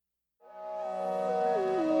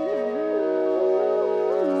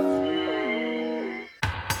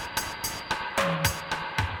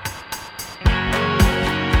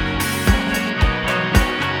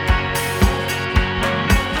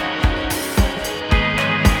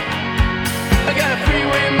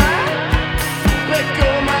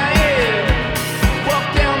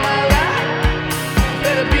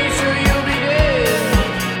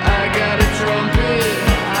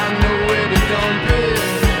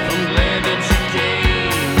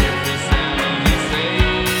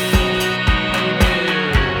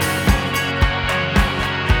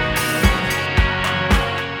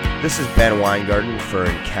is Ben Weingarten for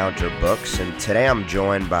Encounter Books, and today I'm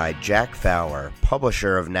joined by Jack Fowler,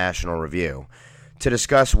 publisher of National Review, to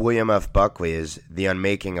discuss William F. Buckley's The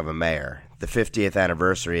Unmaking of a Mayor, the 50th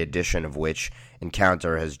anniversary edition of which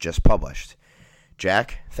Encounter has just published.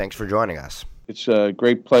 Jack, thanks for joining us. It's a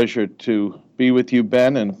great pleasure to be with you,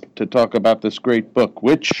 Ben, and to talk about this great book,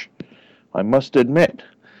 which I must admit,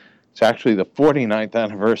 it's actually the 49th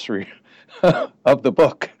anniversary of the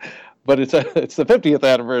book. But it's the 50th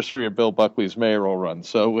anniversary of Bill Buckley's mayoral run,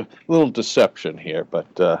 so a little deception here, but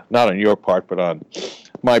not on your part, but on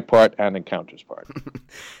my part and Encounter's part.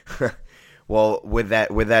 Well, with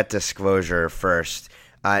that disclosure first,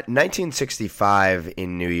 1965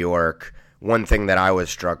 in New York, one thing that I was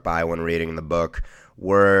struck by when reading the book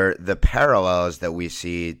were the parallels that we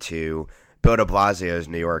see to Bill de Blasio's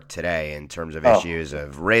New York today in terms of issues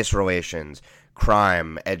of race relations,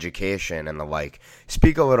 crime, education, and the like.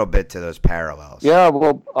 Speak a little bit to those parallels. Yeah,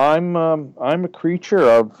 well, I'm a creature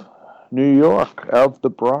of New York, of the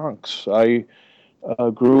Bronx. I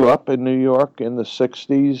grew up in New York in the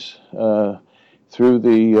 '60s, through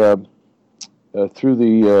the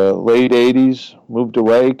late '80s. Moved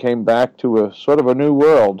away, came back to a sort of a new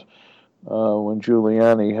world when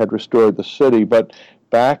Giuliani had restored the city. But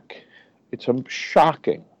back, it's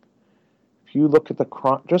shocking. If you look at the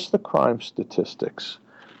crime statistics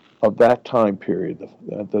of that time period,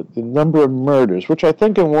 the number of murders, which I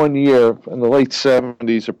think in one year in the late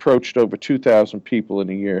 '70s approached over 2,000 people in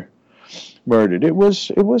a year murdered. It was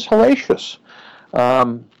hellacious.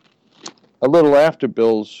 A little after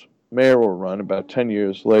Bill's mayoral run, about 10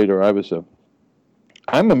 years later,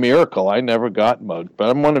 I'm a miracle. I never got mugged, but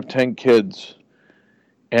I'm one of 10 kids,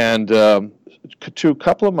 and to a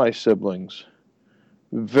couple of my siblings,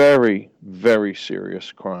 very, very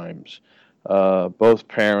serious crimes. Both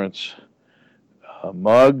parents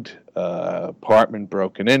mugged, apartment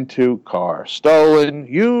broken into, car stolen,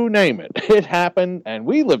 you name it. It happened, and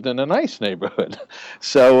we lived in a nice neighborhood.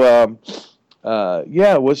 So,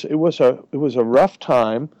 it was a rough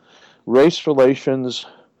time. Race relations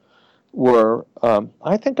were,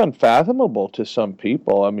 I think, unfathomable to some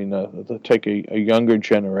people. I mean, take a younger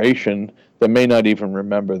generation that may not even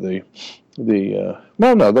remember the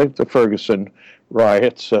Ferguson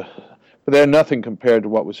riots, but they're nothing compared to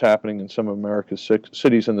what was happening in some of America's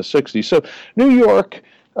cities in the '60s. So New York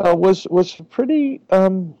was a pretty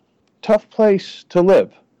tough place to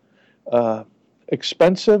live.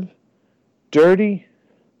 Expensive, dirty,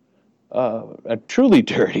 and truly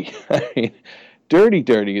dirty. I mean,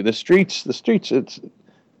 dirty. The streets.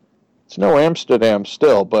 It's no Amsterdam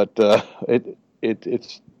still, but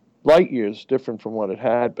it's light years different from what it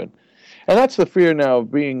had been. And that's the fear now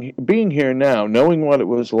of being here now, knowing what it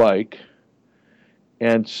was like,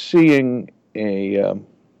 and seeing a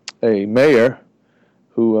mayor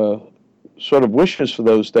who sort of wishes for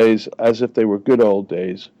those days as if they were good old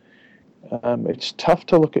days. It's tough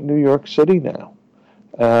to look at New York City now.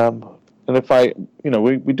 And if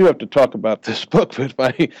we do have to talk about this book,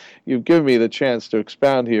 but you've given me the chance to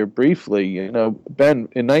expound here briefly. Ben,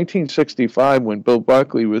 in 1965, when Bill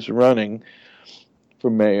Buckley was running for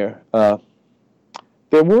mayor,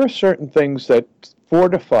 there were certain things that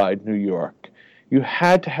fortified New York. You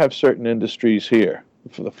had to have certain industries here.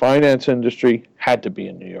 For the finance industry, had to be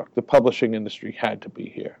in New York. The publishing industry had to be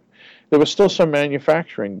here. There was still some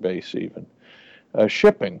manufacturing base, even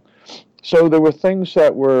shipping. So there were things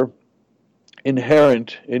that were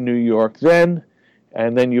inherent in New York then,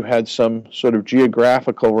 and then you had some sort of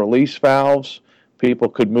geographical release valves. People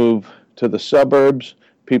could move to the suburbs.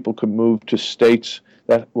 People could move to states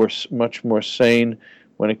that were much more sane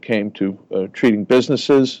when it came to treating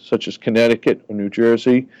businesses, such as Connecticut or New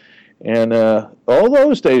Jersey. And all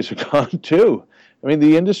those days are gone, too. I mean,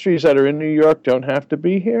 the industries that are in New York don't have to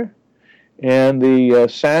be here. And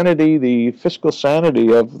the fiscal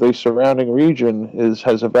sanity of the surrounding region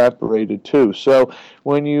has evaporated too. So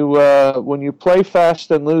when you play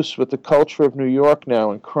fast and loose with the culture of New York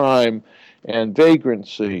now, and crime and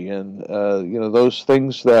vagrancy and those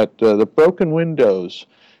things that the broken windows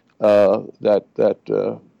that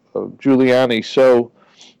Giuliani so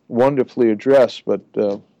wonderfully addressed, but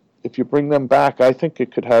if you bring them back, I think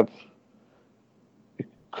it could have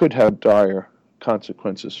dire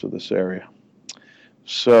consequences for this area.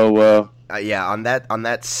 So on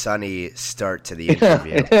that sunny start to the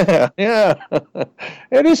interview. Yeah.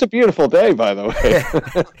 It is a beautiful day, by the way.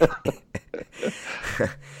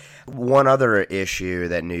 One other issue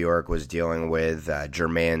that New York was dealing with,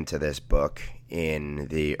 germane to this book in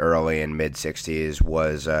the early and mid '60s,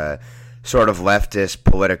 was sort of leftist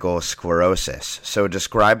political sclerosis. So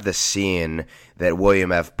describe the scene that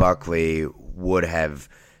William F. Buckley would have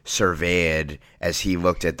surveyed as he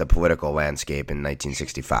looked at the political landscape in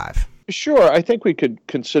 1965? Sure, I think we could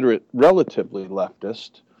consider it relatively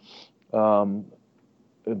leftist.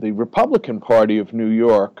 The Republican Party of New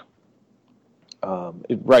York,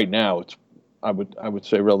 right now, I would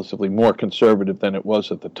say relatively more conservative than it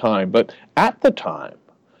was at the time. But at the time,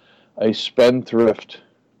 a spendthrift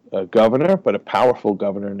governor, but a powerful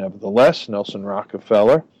governor nevertheless, Nelson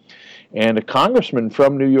Rockefeller, and a congressman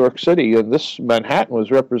from New York City, and this Manhattan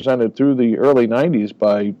was represented through the early 90s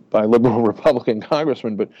by liberal Republican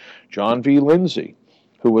congressmen, but John V. Lindsay,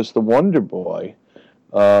 who was the wonder boy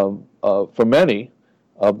for many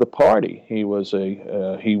of the party. He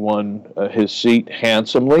won his seat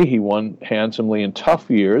handsomely. He won handsomely in tough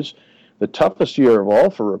years. The toughest year of all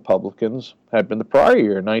for Republicans had been the prior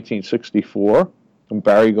year, 1964, when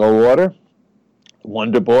Barry Goldwater,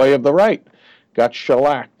 wonder boy of the right, got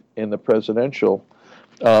shellacked in the presidential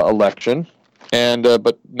election,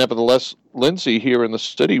 but nevertheless, Lindsay here in the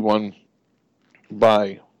city won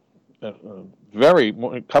by very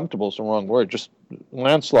comfortable is the wrong word, just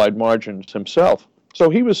landslide margins himself. So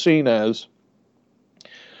he was seen as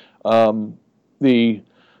the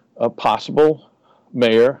possible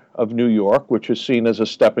mayor of New York, which was seen as a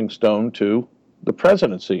stepping stone to the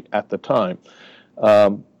presidency at the time.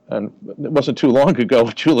 And it wasn't too long ago,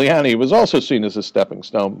 Giuliani was also seen as a stepping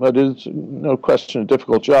stone, but it's no question a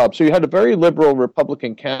difficult job. So you had a very liberal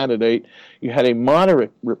Republican candidate. You had a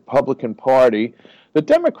moderate Republican Party. The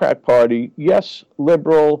Democrat Party, yes,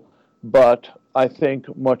 liberal, but I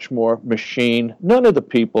think much more machine. None of the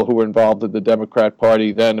people who were involved in the Democrat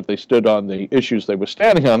Party then, if they stood on the issues they were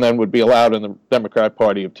standing on then, would be allowed in the Democrat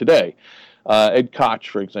Party of today. Ed Koch,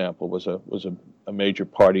 for example, was a major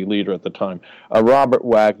party leader at the time. Robert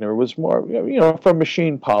Wagner was more, from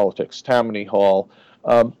machine politics, Tammany Hall.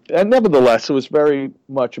 And nevertheless, it was very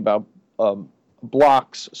much about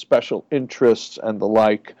blocks, special interests, and the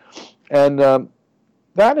like. And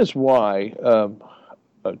that is why,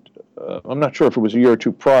 I'm not sure if it was a year or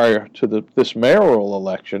two prior to this mayoral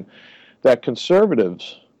election, that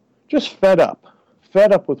conservatives just fed up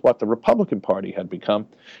with what the Republican Party had become,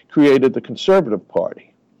 created the Conservative Party.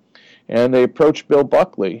 And they approached Bill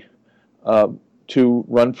Buckley to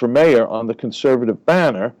run for mayor on the conservative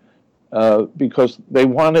banner because they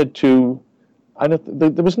wanted to.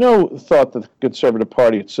 There was no thought that the Conservative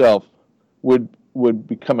Party itself would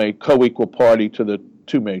become a co-equal party to the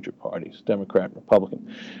two major parties, Democrat and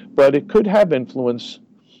Republican, but it could have influence,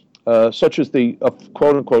 such as the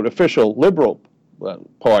quote-unquote official Liberal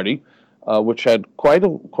Party, which had quite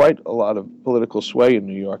a lot of political sway in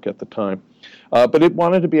New York at the time. But it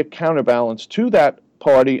wanted to be a counterbalance to that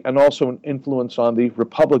party and also an influence on the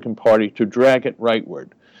Republican Party to drag it rightward.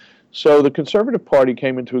 So the Conservative Party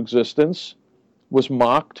came into existence, was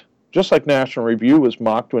mocked, just like National Review was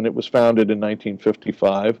mocked when it was founded in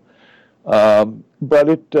 1955. But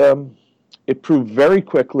it proved very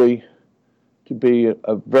quickly to be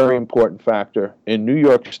a very important factor in New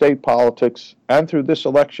York state politics and through this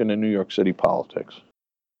election in New York City politics.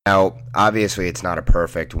 Now, obviously, it's not a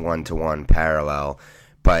perfect one-to-one parallel,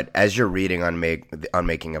 but as you're reading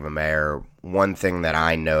Unmaking of a Mayor, one thing that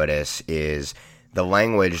I notice is the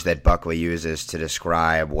language that Buckley uses to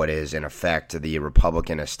describe what is, in effect, the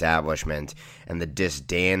Republican establishment and the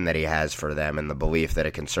disdain that he has for them and the belief that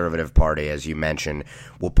a conservative party, as you mentioned,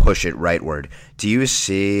 will push it rightward. Do you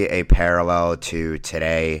see a parallel to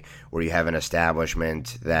today where you have an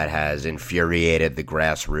establishment that has infuriated the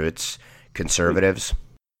grassroots conservatives?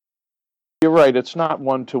 You're right. It's not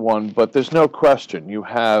one-to-one, but there's no question. You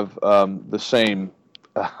have the same,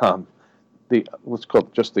 let's call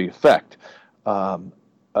it just the effect.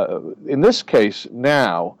 In this case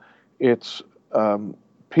now, it's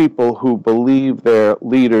people who believe their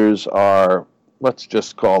leaders are, let's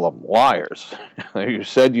just call them liars. You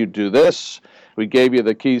said you'd do this, we gave you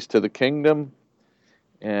the keys to the kingdom,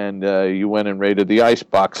 and you went and raided the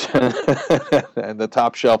icebox and the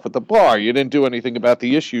top shelf at the bar. You didn't do anything about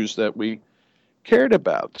the issues that we cared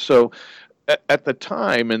about. So at the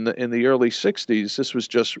time, in the early 60s, this was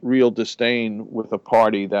just real disdain with a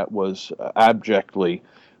party that was abjectly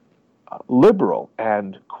liberal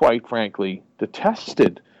and, quite frankly,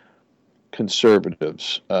 detested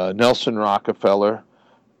conservatives. Nelson Rockefeller,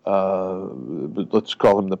 let's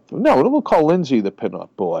call him we'll call Lindsay the pinup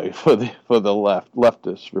boy for the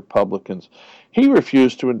leftist Republicans. He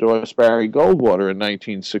refused to endorse Barry Goldwater in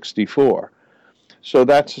 1964. So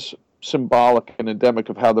that's symbolic and endemic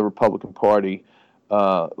of how the Republican Party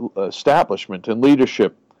establishment and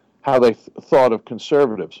leadership, how they thought of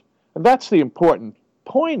conservatives. And that's the important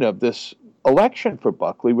point of this election for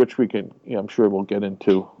Buckley, which we can, I'm sure we'll get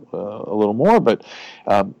into a little more, but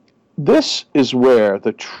this is where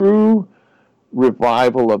the true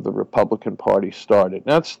revival of the Republican Party started.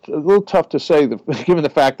 Now, it's a little tough to say, given the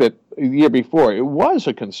fact that the year before it was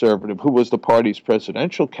a conservative who was the party's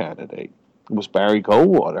presidential candidate. It was Barry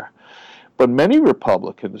Goldwater. But many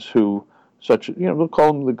Republicans who, we'll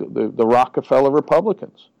call them the Rockefeller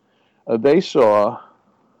Republicans, they saw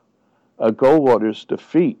Goldwater's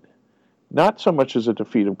defeat not so much as a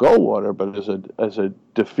defeat of Goldwater, but as a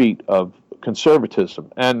defeat of conservatism,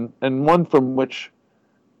 and one from which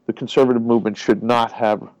the conservative movement should not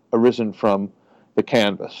have arisen from the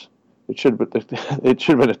canvas. It should have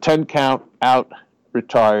been a 10 count, out,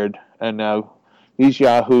 retired, and now these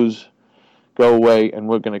yahoos go away, and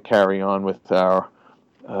we're going to carry on with our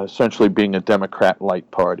essentially being a Democrat-light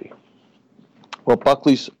party. Well,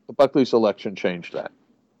 Buckley's election changed that.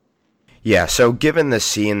 Yeah, so given the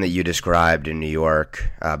scene that you described in New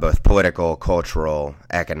York, both political, cultural,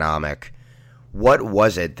 economic, what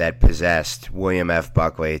was it that possessed William F.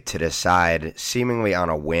 Buckley to decide, seemingly on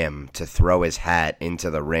a whim, to throw his hat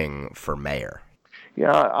into the ring for mayor?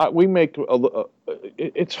 Yeah,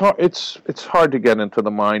 it's hard to get into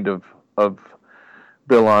the mind of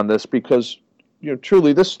Bill on this, because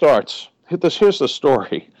truly here's the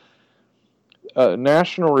story.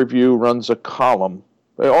 National Review runs a column.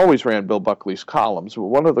 They always ran Bill Buckley's columns.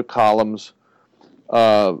 One of the columns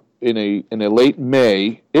in a late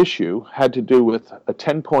May issue had to do with a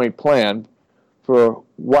 10-point plan for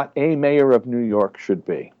what a mayor of New York should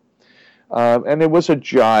be. And it was a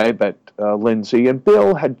jibe at Lindsay, and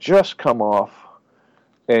Bill had just come off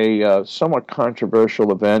a somewhat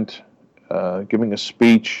controversial event, giving a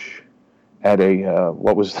speech at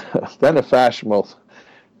what was then a fashionable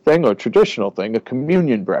thing, or traditional thing, a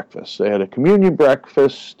communion breakfast. They had a communion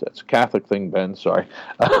breakfast. That's a Catholic thing, Ben, sorry.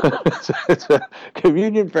 It's a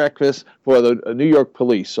communion breakfast for the New York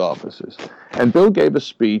police officers. And Bill gave a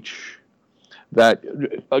speech that,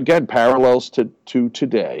 again, parallels to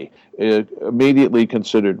today. It immediately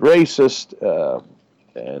considered racist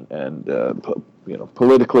and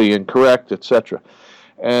politically incorrect, etc.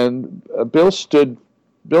 And Bill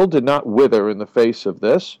did not wither in the face of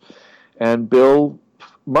this, and Bill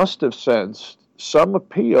must have sensed some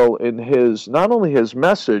appeal in not only his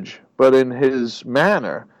message, but in his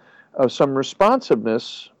manner, of some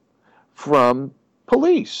responsiveness from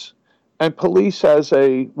police. And police as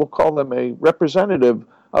we'll call them a representative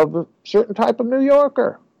of a certain type of New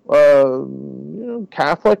Yorker,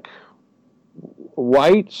 Catholic,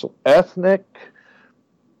 white, ethnic,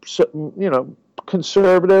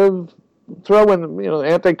 conservative, throw in,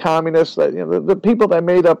 anti-communist, the people that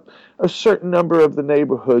made up a certain number of the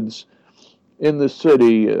neighborhoods in the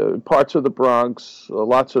city, parts of the Bronx,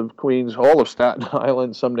 lots of Queens, all of Staten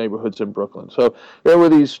Island, some neighborhoods in Brooklyn. So there were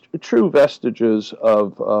these true vestiges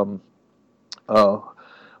of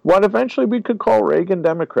what eventually we could call Reagan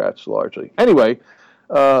Democrats, largely. Anyway,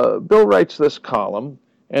 Bill writes this column,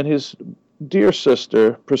 and his dear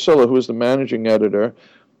sister, Priscilla, who was the managing editor,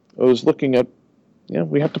 was looking at,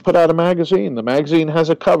 we have to put out a magazine. The magazine has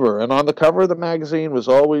a cover, and on the cover of the magazine was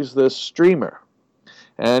always this streamer.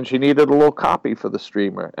 And she needed a little copy for the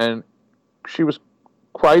streamer. And she was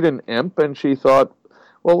quite an imp, and she thought,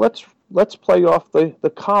 well, let's play off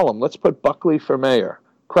the column. Let's put Buckley for mayor, ?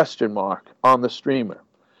 On the streamer.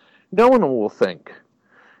 No one will think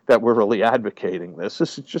that we're really advocating this.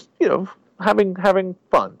 This is just, having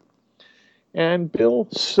fun. And Bill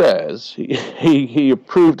says he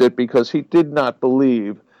approved it because he did not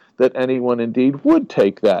believe that anyone indeed would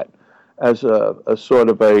take that as a sort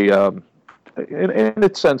of in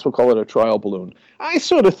its sense, we'll call it a trial balloon. I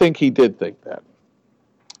sort of think he did think that.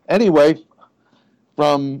 Anyway,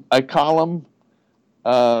 from a column,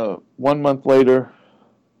 1 month later,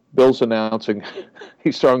 Bill's announcing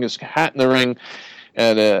he's throwing his hat in the ring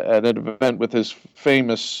at an event with his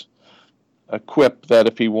famous quip that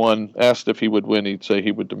if he asked if he would win, he'd say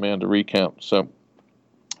he would demand a recount. So,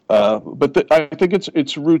 but I think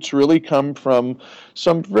its roots really come from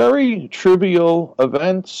some very trivial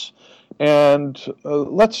events, and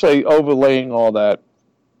let's say overlaying all that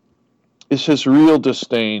is his real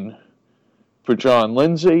disdain for John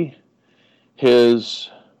Lindsay, his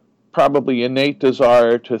probably innate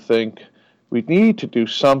desire to think we need to do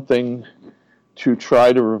something to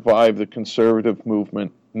try to revive the conservative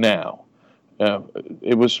movement now.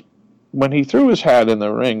 It was, when he threw his hat in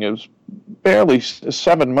the ring, it was barely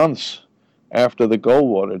 7 months after the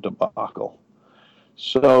Goldwater debacle.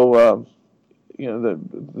 So,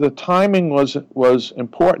 the timing was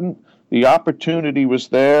important. The opportunity was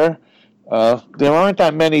there. There aren't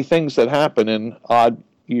that many things that happen in odd,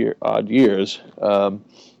 odd years.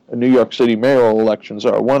 New York City mayoral elections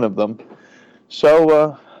are one of them.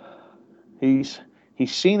 So he's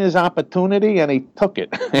seen his opportunity and he took it,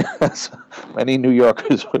 as many New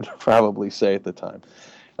Yorkers would probably say at the time.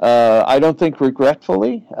 I don't think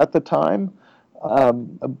regretfully at the time.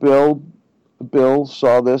 Bill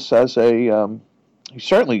saw this as he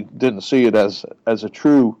certainly didn't see it as a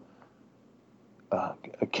true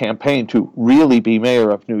a campaign to really be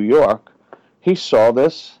mayor of New York. He saw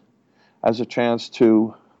this as a chance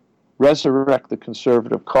to resurrect the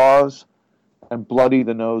conservative cause and bloody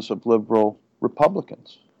the nose of liberal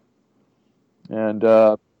Republicans. And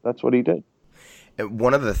that's what he did.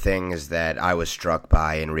 One of the things that I was struck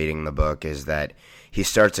by in reading the book is that he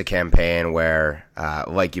starts a campaign where,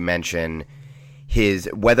 like you mentioned,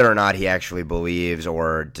 whether or not he actually believes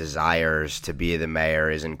or desires to be the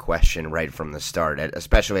mayor is in question right from the start,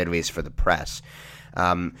 especially at least for the press.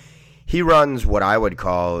 He runs what I would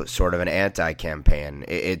call sort of an anti-campaign.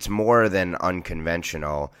 It's more than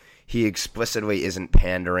unconventional. He explicitly isn't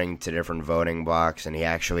pandering to different voting blocks, and he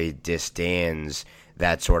actually disdains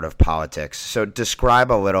that sort of politics. So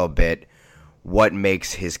describe a little bit what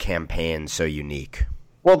makes his campaign so unique.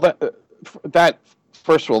 Well, that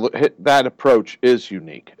first of all, that approach is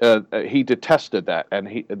unique. He detested that,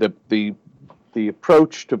 and the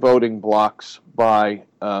approach to voting blocks by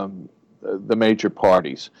the major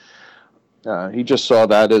parties. He just saw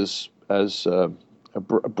that as a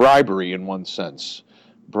bribery in one sense.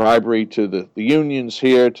 Bribery to the unions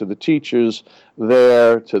here, to the teachers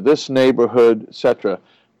there, to this neighborhood, etc.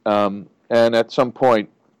 And at some point,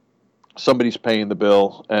 somebody's paying the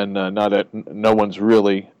bill, and no one's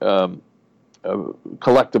really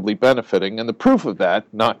collectively benefiting. And the proof of that,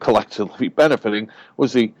 not collectively benefiting,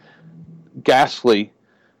 was the ghastly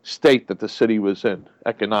state that the city was in: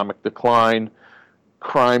 economic decline,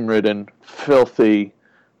 crime-ridden, filthy,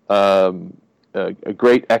 a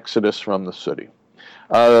great exodus from the city.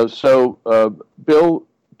 So Bill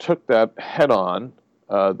took that head on,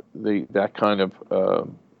 that kind of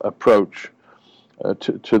approach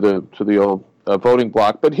to the old voting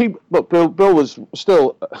bloc. But Bill was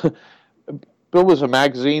still Bill was a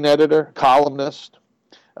magazine editor, columnist.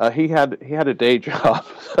 He had a day job,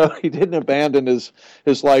 so he didn't abandon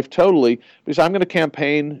his life totally, because I'm going to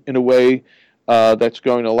campaign in a way that's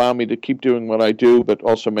going to allow me to keep doing what I do, but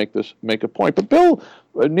also make a point.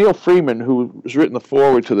 But Neil Freeman, who has written the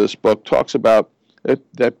foreword to this book, talks about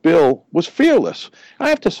that Bill was fearless. I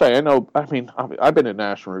have to say, I've been at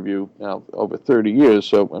National Review now over 30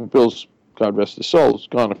 years, and Bill's, God rest his soul, has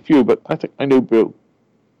gone a few, but I think I knew Bill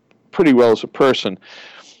pretty well as a person.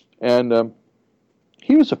 And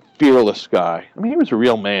he was a fearless guy. He was a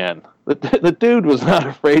real man. The dude was not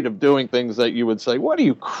afraid of doing things that you would say, "What, are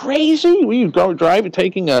you crazy? Will you go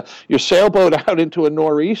taking your sailboat out into a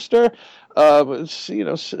nor'easter?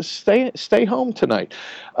 Stay home tonight."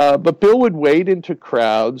 But Bill would wade into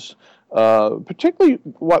crowds, particularly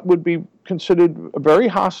what would be considered very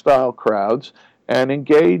hostile crowds, and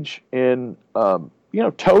engage in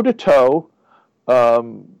toe-to-toe,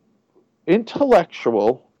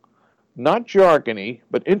 intellectual, not jargony,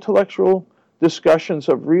 but intellectual discussions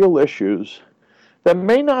of real issues that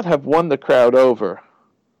may not have won the crowd over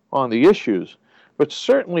on the issues, but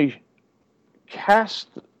certainly cast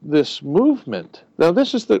this movement. Now,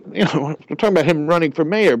 this is we're talking about him running for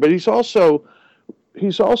mayor, but he's also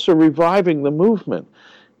reviving the movement,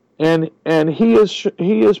 and he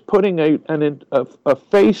is putting a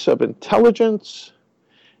face of intelligence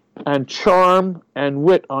and charm and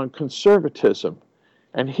wit on conservatism,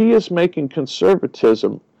 and he is making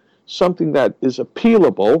conservatism something that is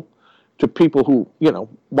appealable to people who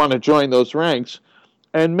want to join those ranks,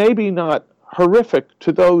 and maybe not horrific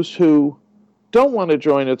to those who don't want to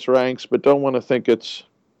join its ranks, but don't want to think it's,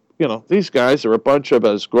 these guys are a bunch of,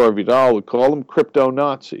 as Gore Vidal would call them,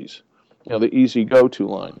 crypto-Nazis, the easy go-to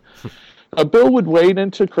line. Bill would wade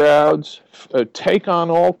into crowds, take on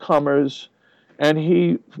all comers,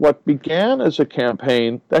 and what began as a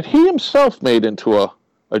campaign that he himself made into a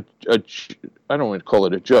I don't want to call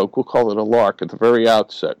it a joke, we'll call it a lark at the very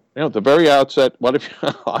outset. At the very outset, what if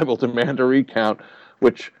you're liable to demand a recount,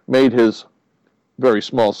 which made his very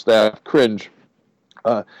small staff cringe.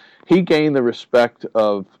 He gained the respect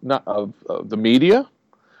of the media,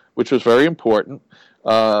 which was very important,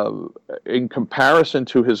 in comparison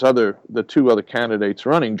to the two other candidates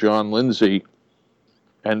running, John Lindsay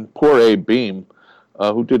and poor Abe Beame,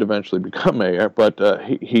 who did eventually become mayor, but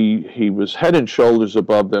he was head and shoulders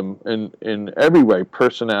above them in every way,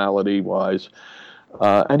 personality-wise.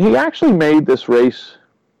 And he actually made this race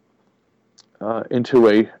into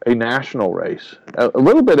a national race, a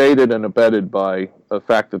little bit aided and abetted by the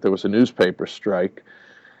fact that there was a newspaper strike.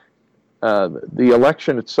 The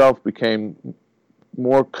election itself became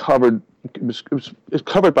more covered. It was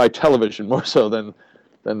covered by television more so than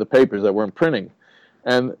the papers that weren't printing,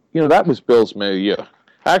 and that was Bill's milieu.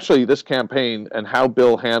 Actually, this campaign and how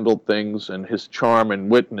Bill handled things and his charm and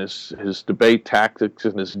witness, his debate tactics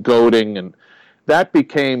and his goading, and that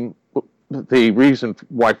became the reason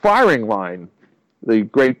why Firing Line, the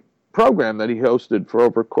great program that he hosted for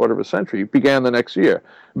over a quarter of a century, began the next year.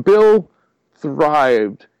 Bill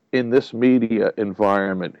thrived in this media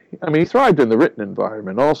environment. I mean, he thrived in the written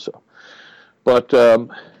environment also, but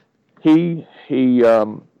he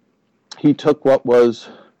took what was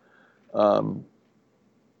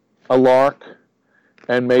a lark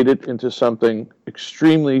and made it into something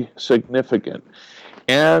extremely significant.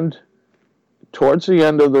 And towards the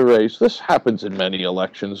end of the race, this happens in many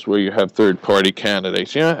elections where you have third-party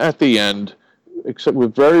candidates. At the end, except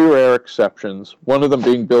with very rare exceptions, one of them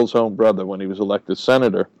being Bill's own brother when he was elected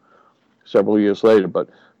senator several years later. But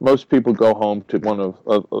most people go home to one of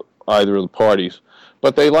either of the parties.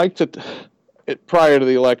 But they like to, prior to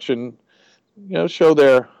the election, show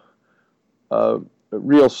their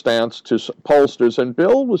real stance to pollsters. And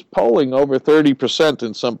Bill was polling over 30%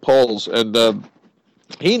 in some polls, and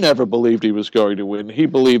he never believed he was going to win. He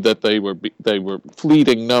believed that they were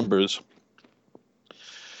fleeting numbers.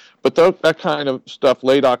 But that kind of stuff,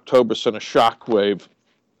 late October, sent a shockwave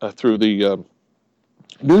through the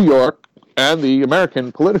New York and the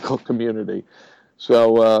American political community.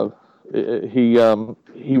 So he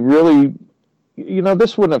really,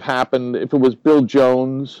 this wouldn't have happened if it was Bill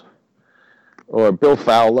Jones or Bill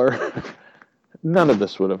Fowler. None of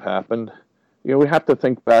this would have happened. We have to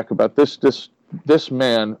think back about this. This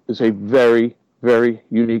man is a very, very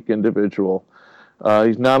unique individual.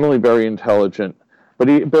 He's not only very intelligent, but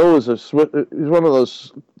Bill is he's one of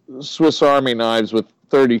those Swiss Army knives with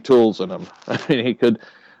 30 tools in him. I mean,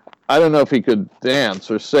 I don't know if he could dance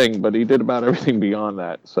or sing, but he did about everything beyond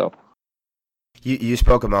that. So, you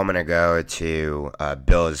spoke a moment ago to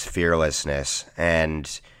Bill's fearlessness,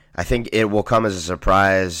 and I think it will come as a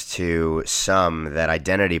surprise to some that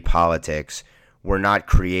identity politics were not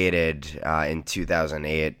created in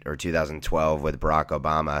 2008 or 2012 with Barack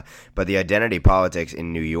Obama, but the identity politics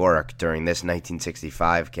in New York during this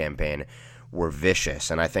 1965 campaign were vicious.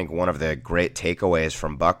 And I think one of the great takeaways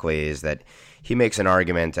from Buckley is that he makes an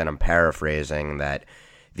argument, and I'm paraphrasing, that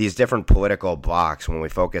these different political blocks, when we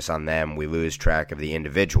focus on them, we lose track of the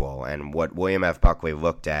individual. And what William F. Buckley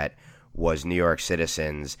looked at was New York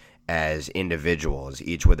citizens as individuals,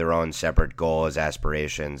 each with their own separate goals,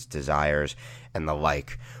 aspirations, desires, and the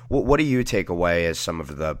like. What do you take away as some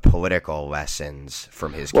of the political lessons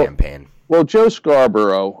from his campaign? Well, Joe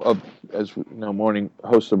Scarborough,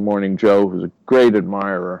 host of Morning Joe, who's a great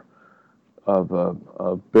admirer of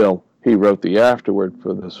Bill, he wrote the afterword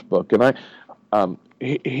for this book, and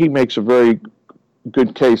he makes a very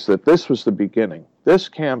good case that this was the beginning. This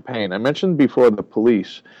campaign, I mentioned before the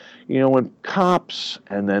police, when cops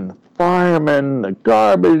and then firemen, the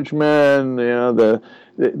garbage men,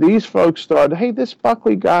 these folks thought, hey, this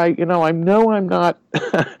Buckley guy, I know I'm not,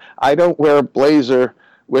 I don't wear a blazer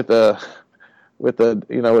with a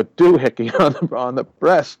doohickey on the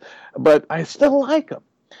breast, but I still like him,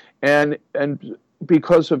 and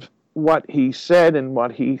because of what he said and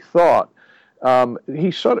what he thought.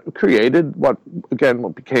 He sort of created what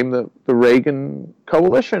became the Reagan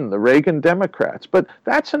coalition, the Reagan Democrats. But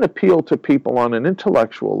that's an appeal to people on an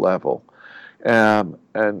intellectual level. And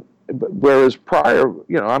whereas prior,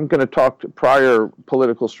 I'm going to talk to prior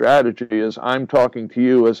political strategy is I'm talking to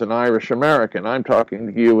you as an Irish American. I'm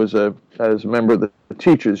talking to you as a member of the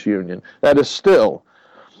teachers union. That is still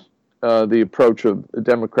the approach of the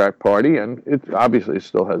Democrat Party, and it obviously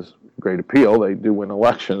still has great appeal. They do win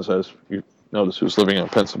elections, as you notice who's living on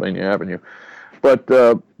Pennsylvania Avenue. But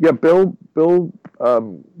Bill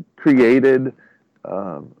created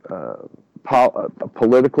a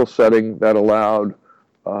political setting that allowed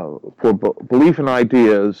for belief in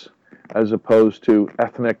ideas as opposed to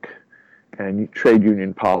ethnic and trade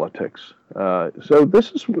union politics. So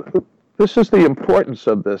this is the importance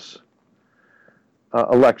of this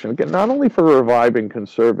election. Again, not only for reviving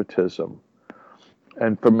conservatism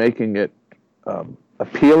and for making it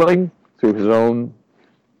appealing through his own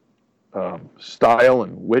style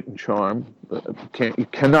and wit and charm. You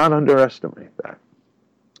cannot underestimate that.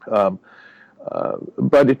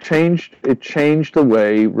 But it changed the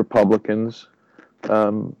way Republicans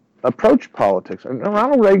approached politics. And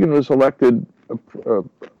Ronald Reagan was elected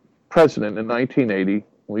president in 1980.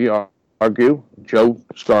 We argue, Joe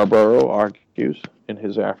Scarborough argues in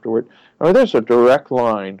his afterword, there's a direct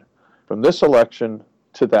line from this election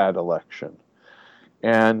to that election.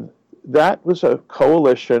 And that was a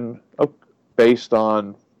coalition based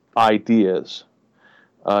on ideas,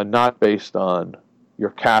 not based on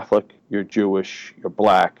you're Catholic, you're Jewish, you're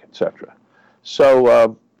black, etc.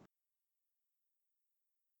 So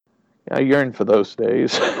I yearn for those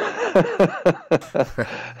days.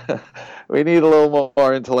 We need a little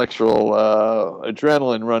more intellectual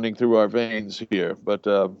adrenaline running through our veins here, but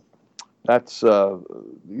that's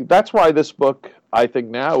why this book, I think,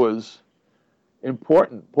 now is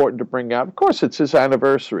important to bring out. Of course, it's his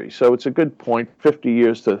anniversary, so it's a good point, 50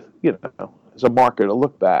 years to, as a marker to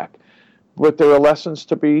look back. But there are lessons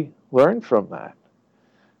to be learned from that.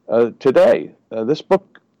 Today, this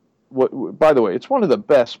book, by the way, it's one of the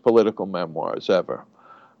best political memoirs ever.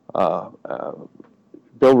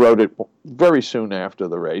 Bill wrote it very soon after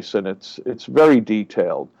the race, and it's very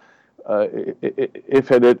detailed.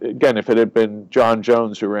 If it had been John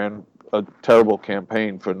Jones who ran a terrible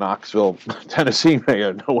campaign for Knoxville, Tennessee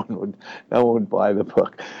mayor, no one would buy the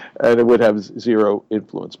book, and it would have zero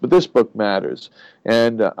influence. But this book matters,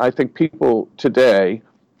 and I think people today,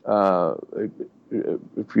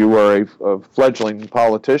 if you were a fledgling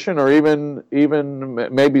politician, or even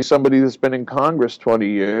maybe somebody that's been in Congress 20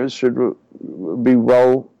 years, should be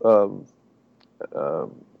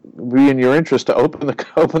be in your interest to open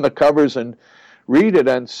the covers and read it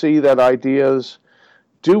and see that ideas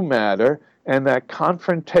do matter, and that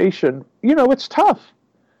confrontation, it's tough.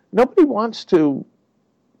 Nobody wants to,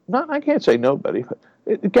 I can't say nobody, but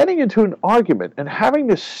getting into an argument and having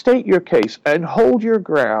to state your case and hold your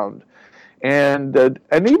ground, and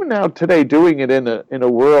even now today, doing it in a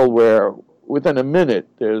world where within a minute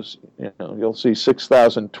there's, you'll see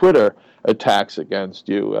 6,000 Twitter attacks against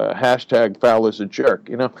you, hashtag Fowler's a jerk,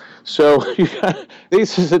 So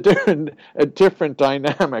this is a different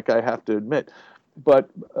dynamic, I have to admit. But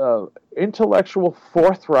intellectual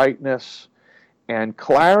forthrightness and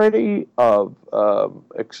clarity of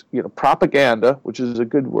propaganda, which is a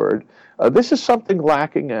good word, this is something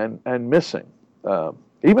lacking and missing.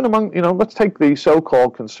 Even among, let's take the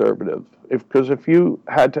so-called conservative. Because if you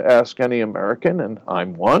had to ask any American, and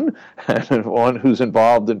I'm one, and one who's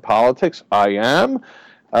involved in politics, I am,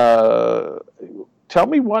 tell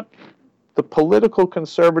me what the political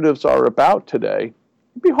conservatives are about today,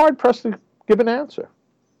 you'd be hard-pressed to give an answer.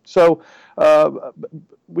 So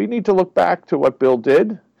we need to look back to what Bill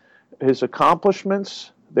did. His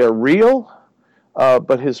accomplishments, they're real,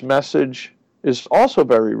 but his message is also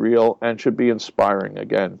very real and should be inspiring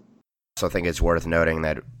again. So I think it's worth noting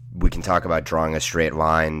that we can talk about drawing a straight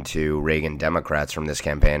line to Reagan Democrats from this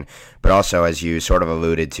campaign, but also, as you sort of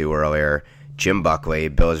alluded to earlier, Jim Buckley,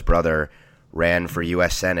 Bill's brother, ran for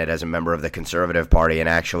U.S. Senate as a member of the Conservative Party and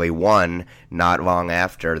actually won not long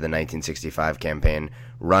after the 1965 campaign,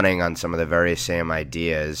 running on some of the very same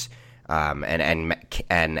ideas,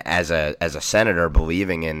 and as a senator,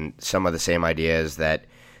 believing in some of the same ideas that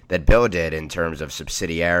Bill did in terms of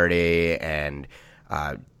subsidiarity and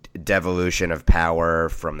devolution of power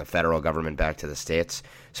from the federal government back to the states.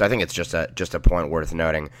 So I think it's just a point worth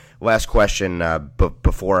noting. Last question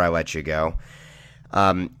before I let you go.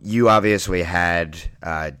 You obviously had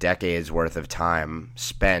decades worth of time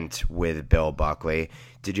spent with Bill Buckley.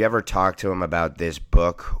 Did you ever talk to him about this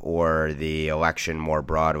book or the election more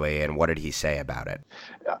broadly, and what did he say about it?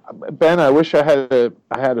 Ben, I wish I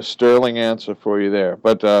had a sterling answer for you there,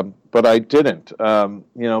 but I didn't.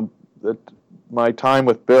 My time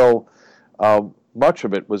with Bill, much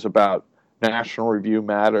of it was about National Review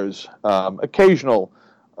matters, occasional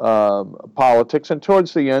politics, and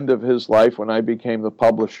towards the end of his life, when I became the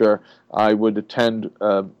publisher, I would attend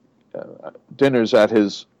dinners at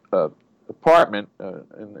his apartment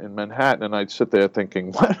in Manhattan, and I'd sit there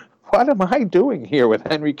thinking, what am I doing here with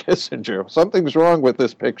Henry Kissinger? Something's wrong with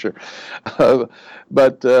this picture.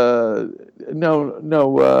 But no,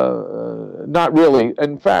 not really.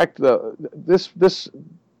 In fact, this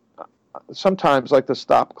sometimes, like the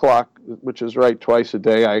stop clock, which is right twice a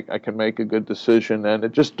day, I can make a good decision, and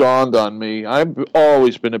it just dawned on me. I've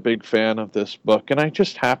always been a big fan of this book, and I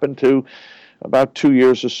just happened to, about 2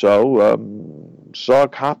 years or so, saw a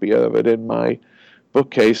copy of it in my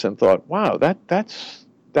bookcase and thought, wow,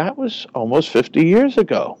 that was almost 50 years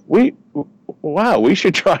ago. We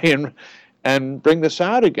should try and bring this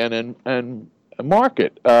out again and mark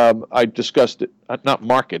it. I discussed it, not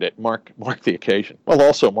market it, mark the occasion. Well,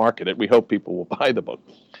 also market it. We hope people will buy the book.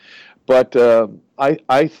 But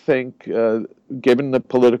I think, given the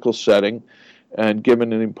political setting, and given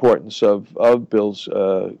the importance of Bill's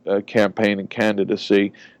campaign and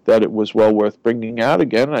candidacy, that it was well worth bringing out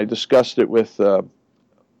again. I discussed it with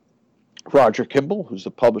Roger Kimball, who's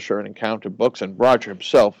the publisher in Encounter Books, and Roger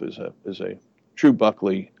himself is a true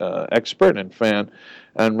Buckley expert and fan,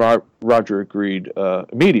 and Roger agreed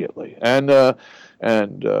immediately. And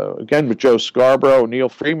again, with Joe Scarborough, Neil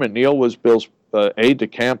Freeman. Neil was Bill's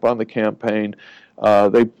aide-de-camp on the campaign.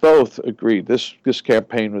 They both agreed this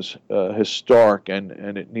campaign was historic, and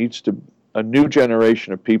it needs to. A new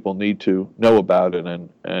generation of people need to know about it,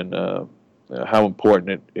 and how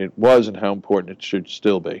important it was, and how important it should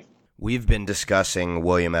still be. We've been discussing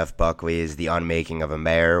William F. Buckley's The Unmaking of a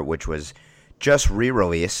Mayor, which was just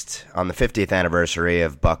re-released on the 50th anniversary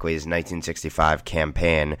of Buckley's 1965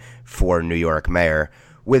 campaign for New York mayor,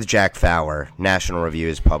 with Jack Fowler, National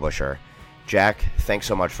Review's publisher. Jack, thanks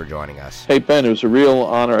so much for joining us. Hey, Ben, it was a real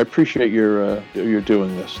honor. I appreciate your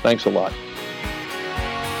doing this. Thanks a lot.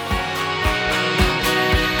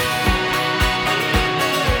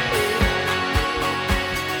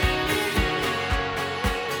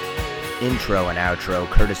 Intro and outro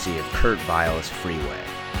courtesy of Kurt Vile's Freeway.